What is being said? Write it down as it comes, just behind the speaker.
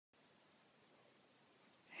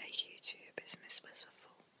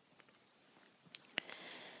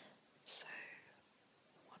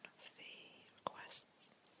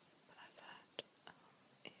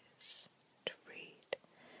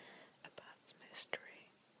history,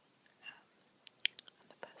 and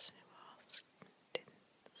the person who asked didn't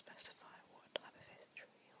specify what type of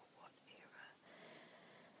history or what era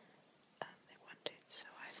they wanted, so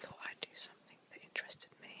I thought I'd do something that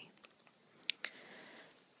interested me.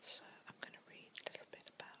 So I'm going to read a little bit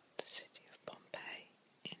about the city of Pompeii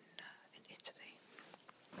in Italy.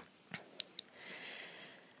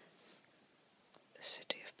 The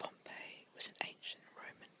city of Pompeii was an ancient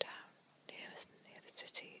Roman town near the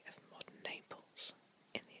city of modern Naples,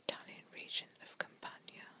 in the Italian region of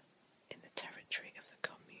Campania, in the territory of the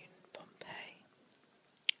commune Pompeii.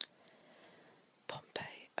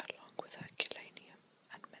 Pompeii, along with Herculaneum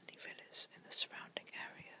and many villas in the surrounding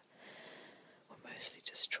area, were mostly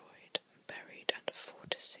destroyed and buried under 4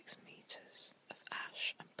 to 6 metres of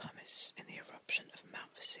ash and pumice in the eruption of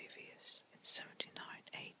Mount Vesuvius in 79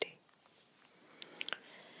 AD.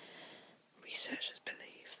 Researchers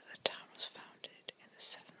believe that the town was founded in the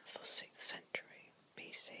 7th or 6th century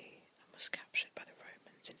BC and was captured by the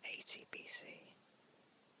Romans in 80 BC.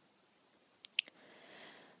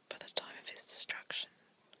 By the time of its destruction,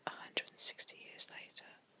 160 years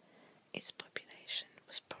later, its population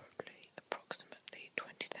was probably approximately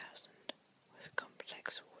 20,000, with a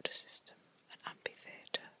complex water system, an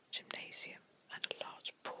amphitheatre, gymnasium, and a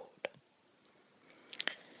large port.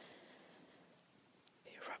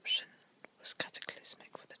 The eruption was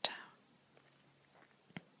cataclysmic for the town.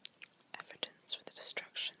 Evidence for the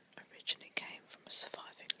destruction originally came from a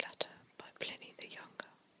surviving letter by Pliny the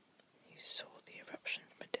Younger, who saw the eruption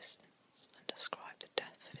from a distance and described the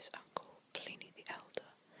death of his uncle Pliny the Elder,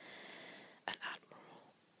 an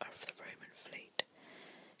admiral of the Roman fleet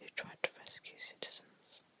who tried to rescue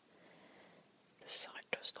citizens. The site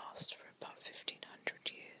was lost for about 1,500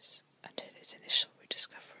 years until its initial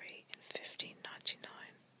rediscovery in 1599,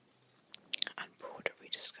 and broader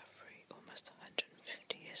rediscovery almost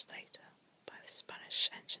 150 years later by the Spanish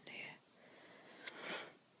engineer.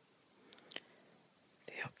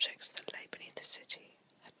 The objects that lay beneath the city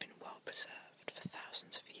had been well preserved for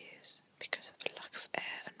thousands of years because of the lack of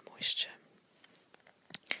air and moisture.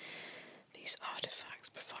 These artifacts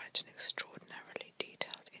provide an extraordinarily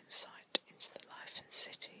detailed insight into the life in the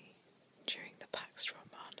city during the Pax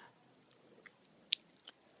Romana.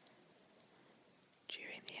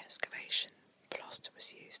 During the excavation, plaster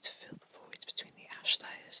was used to fill the voids between the ash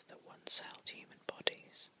layers that once held human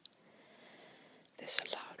bodies. This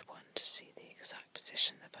allowed one to see the exact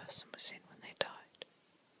position the person was in when they died.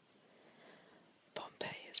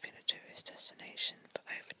 Pompeii has been a tourist destination for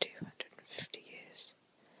over 250 years.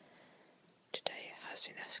 Today it has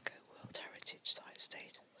UNESCO World Heritage Site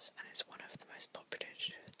status and is one of the most popular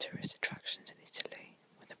tourist attractions in Italy,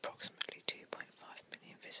 with approximately 2.5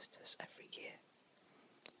 million visitors every year.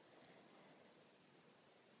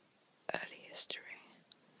 Early history.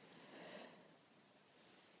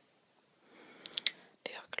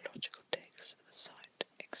 The archaeological digs at the site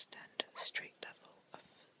extend at the street level of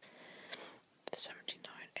the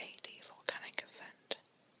 79 AD volcanic event.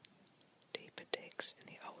 Deeper digs in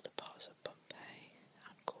the older parts of Pompeii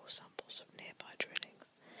and core samples of nearby drilling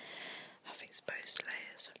have exposed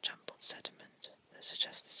layers of jumbled sediment that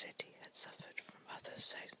suggest the city had suffered from other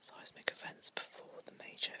seismic events before the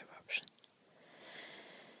major eruption.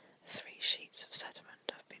 3 sheets of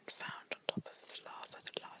sediment have been found on top of lava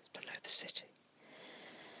that lies below the city,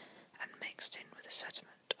 and mixed in with the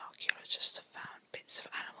sediment, archaeologists have found bits of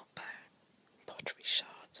animal bone, pottery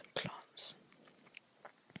shards and plants.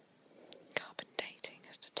 Carbon dating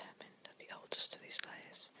has determined that the oldest of these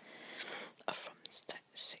layers are from the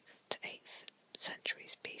 6th to 8th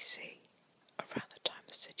centuries BC, around the time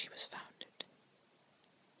the city was founded.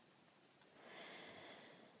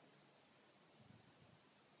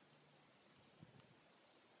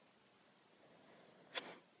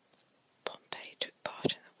 Pompeii took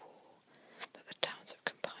part in the war that the towns of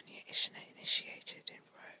Campania initiated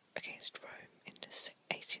against Rome in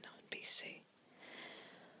 89 BC.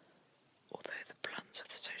 Although the plans of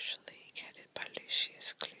the Social League, headed by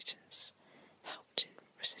Lucius Clutius, helped in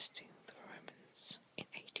resisting the Romans in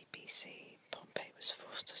 80 BC, Pompeii was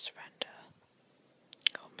forced to surrender,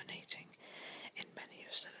 culminating in many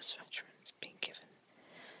of Sulla's veterans being given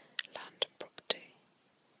land and property,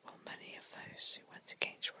 while many of those who went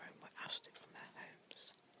against Rome were ousted from their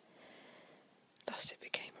homes. Thus it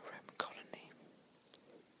became a Roman colony.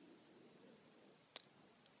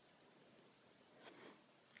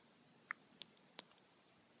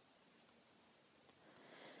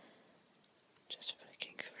 Just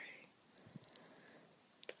flicking through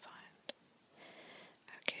to find.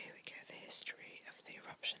 Okay, we go the history of the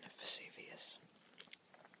eruption of Vesuvius.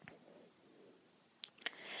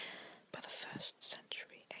 By the 1st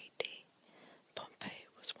century AD,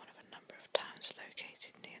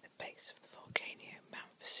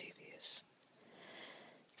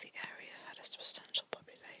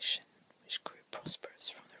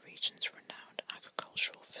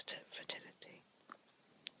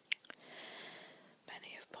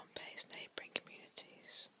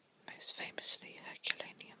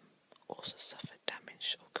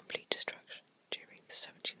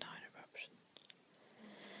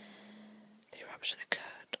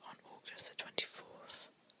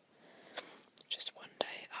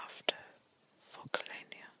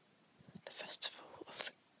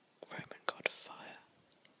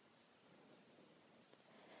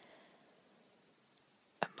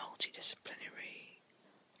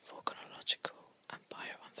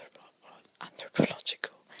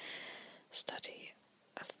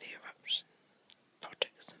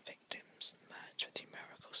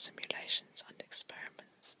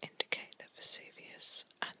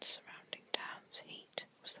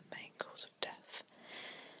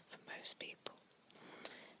 those people,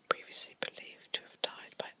 previously believed to have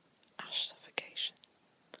died by ash suffocation.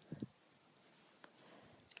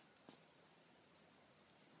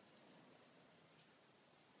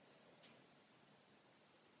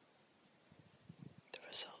 The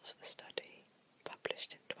results of the study,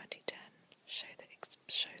 published in 2010, show that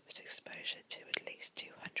exposure to at least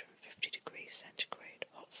 250 degrees centigrade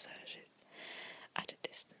hot surges at a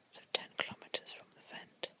distance of 10 kilometres from the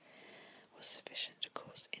vent was sufficient to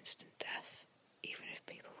cause instant death, even if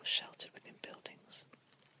people were sheltered within buildings.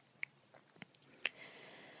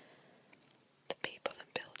 The people and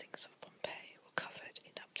buildings of Pompeii were covered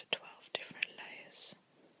in up to 12 different layers,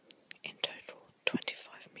 in total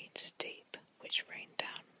 25 metres deep, which rained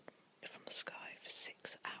down from the sky for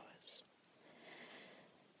 6 hours.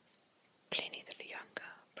 Pliny the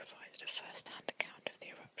Younger provided a first-hand account of the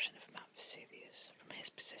eruption of Mount Vesuvius from his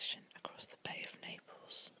position across the Bay of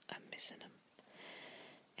Naples and Misenum,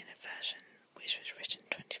 in a version which was written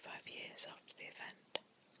 25 years after the event.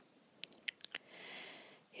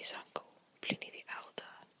 His uncle, Pliny the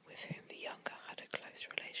Elder, with whom the Younger had a close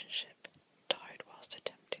relationship, died whilst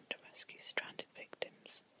attempting to rescue stranded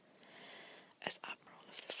victims. As Admiral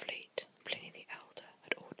of the fleet, Pliny the Elder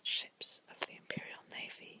had ordered ships of the Imperial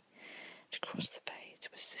Navy to cross the bay to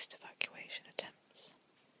assist evacuation attempts.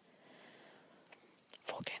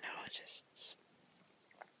 Volcanologists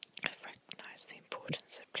have recognised the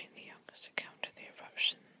importance of Pliny the Younger's account of the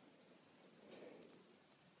eruption.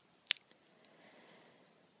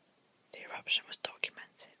 The eruption was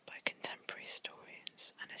documented by contemporary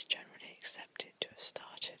historians and is generally accepted to have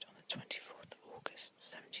started on the 24th of August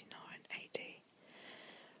 79 AD,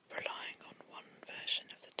 relying on one version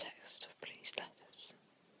of the text of Pliny's letters.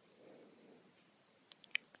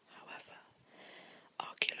 However,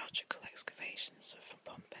 archaeological excavations from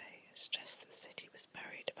Pompeii suggest that the city was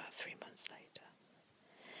buried about 3 months later.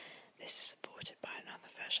 This is supported by another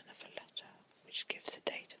version of the letter, which gives the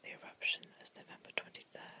date of the eruption as November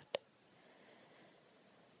 23rd.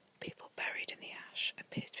 People buried in the ash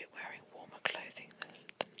appear to be wearing warmer clothing than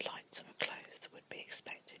light summer clothes that would be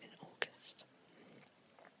expected in August.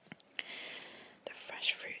 The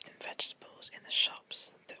fresh fruit and vegetables in the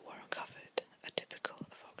shops that were uncovered are typical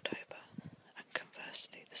of October, and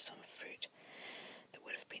conversely the summer fruit that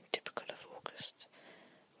would have been typical of August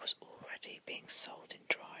was already being sold in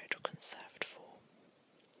dried or conserved form.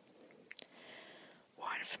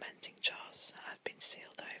 Wine fermenting jars have been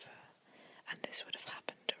sealed over, and this would have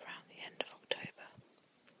happened around the end of October.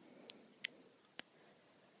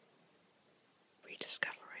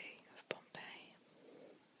 Rediscovery of Pompeii.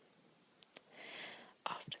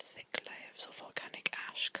 After thick layers of volcanic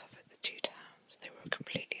ash covered the two towns, they were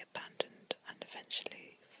completely abandoned, and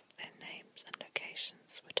eventually their names and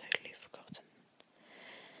locations were totally forgotten.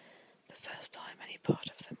 The first time any part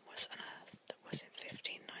of them was unearthed was in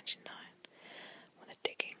 1599, when the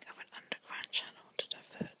digging of an underground channel to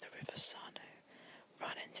divert the river Sarno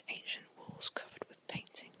ran into ancient walls covered with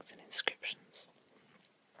paintings and inscriptions.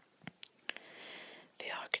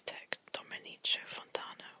 The architect Domenico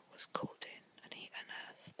Fontana was called in, and he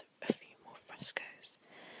unearthed a few more frescoes,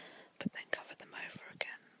 but then covered them over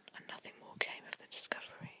again, and nothing more came of the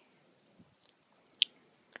discovery.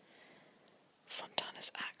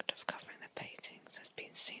 Fontana's act of covering the paintings has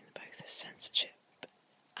been seen both as censorship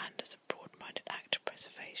and as a broad-minded act of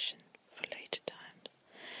preservation for later times,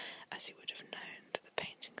 as he would have known that the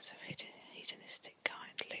paintings of hedonistic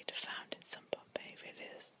kind later found in some Pompeii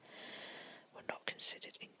villas were not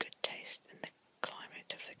considered in good taste in the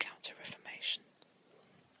climate of the Counter-Reformation.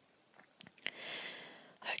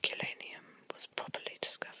 Herculaneum was properly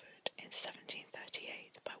discovered in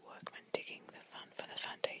 1738 by workmen digging for the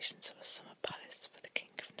foundations of a summer palace for the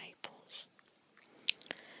King of Naples.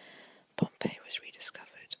 Pompeii was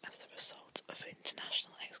rediscovered as the result of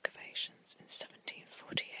international excavations in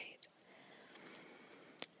 1748.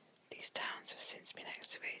 These towns have since been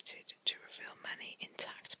excavated to reveal many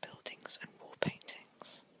intact buildings and wall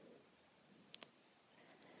paintings.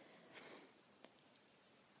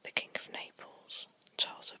 The King of Naples,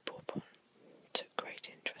 Charles of Bourbon, took great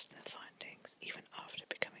interest in the findings even after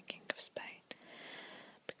becoming King of Spain,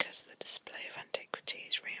 because the display of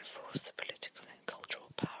antiquities reinforced the political and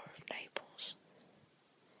cultural power of Naples.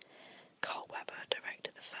 Carl Weber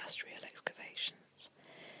directed the first real excavations.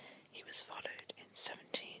 He was followed in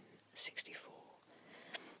 1764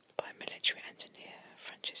 by military engineer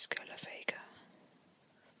Francisco La Vega.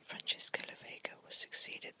 Francisco La Vega was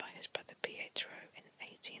succeeded by his brother Pietro in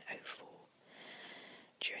 1804.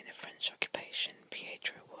 During the French occupation,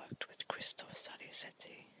 Pietro worked with Christophe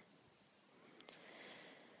Salicetti.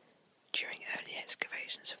 During early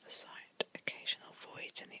excavations of the site, occasional gravitational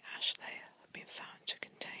voids in the ash layer have been found to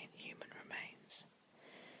contain human remains.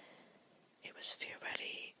 It was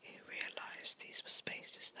Fiorelli who realised these were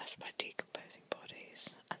spaces left by decomposing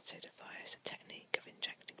bodies, and so devised a technique of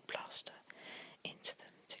injecting plaster into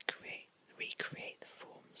them to recreate the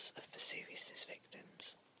forms of Vesuvius's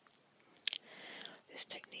victims. This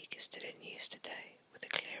technique is still in use today, with the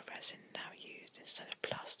clear resin now used instead of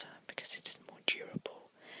plaster because it is more durable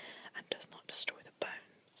and does not destroy the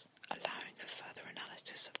bones, allowing for further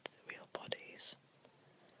analysis of the real bodies.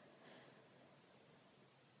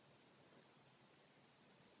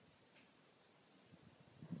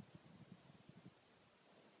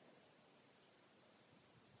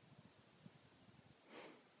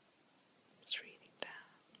 Just reading down.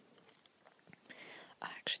 I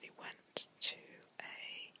actually went to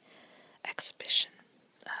a exhibition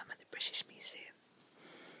at the British Museum,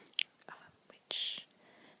 which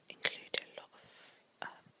included a lot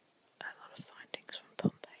of findings from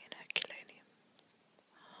Pompeii and Herculaneum.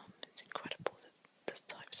 It's incredible that the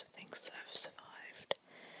types of things that have survived.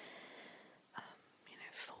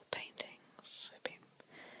 Full paintings have been,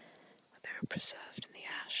 they were preserved in the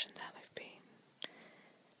ash, and now they've been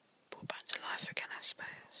brought back to life again, I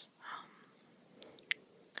suppose.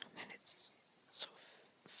 And then it's sort of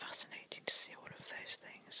fascinating to see all of those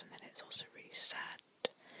things, and then it's also really sad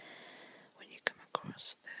when you come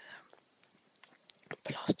across the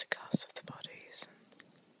plaster casts of the bodies, and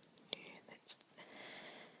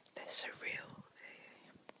they're so real.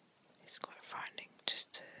 It's quite frightening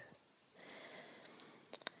just to.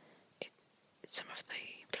 Some of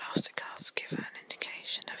the plaster casts give an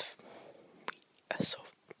indication of a sort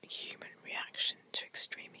of human reaction to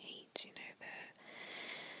extreme heat. They're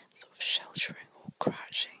sort of sheltering or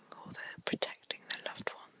crouching, or they're protecting their loved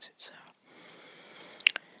ones. It's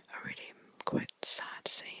a really quite sad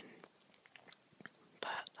scene,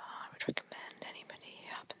 but I would recommend anybody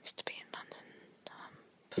who happens to be in London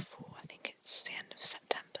before, I think it's the end of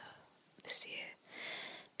September this year,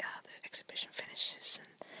 the exhibition finishes,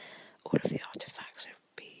 and all of the artefacts will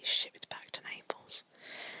be shipped back to Naples.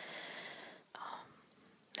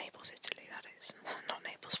 Naples, Italy, that is, not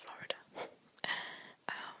Naples, Florida.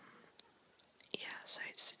 So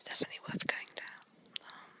it's definitely worth going down.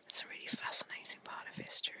 It's a really fascinating part of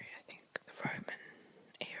history. I think the Roman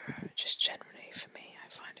era, just generally for me, I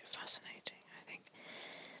find it fascinating. I think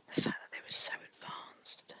the fact that they were so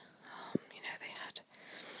advanced, they had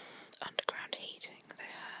underground heating, they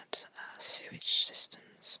had sewage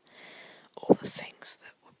systems, all the things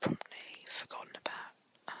that were promptly forgotten about,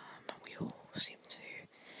 and we all seem to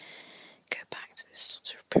go back to this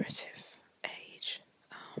sort of primitive age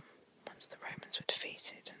once the Romans were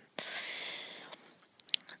defeated, and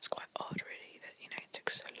it's quite odd really that it took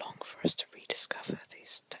so long for us to rediscover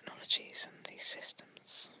these technologies and these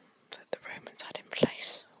systems that the Romans had in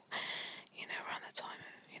place, around the time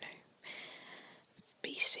of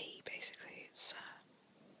BC basically. It's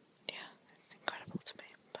incredible to me.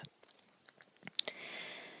 But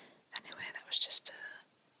anyway, that was just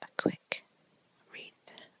a quick read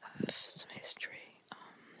of some history.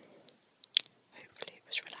 Hopefully it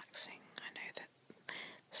was relaxing. I know that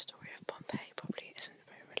the story of Pompeii probably isn't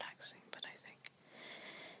very relaxing, but I think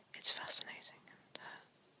it's fascinating, and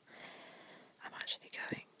I'm actually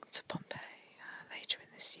going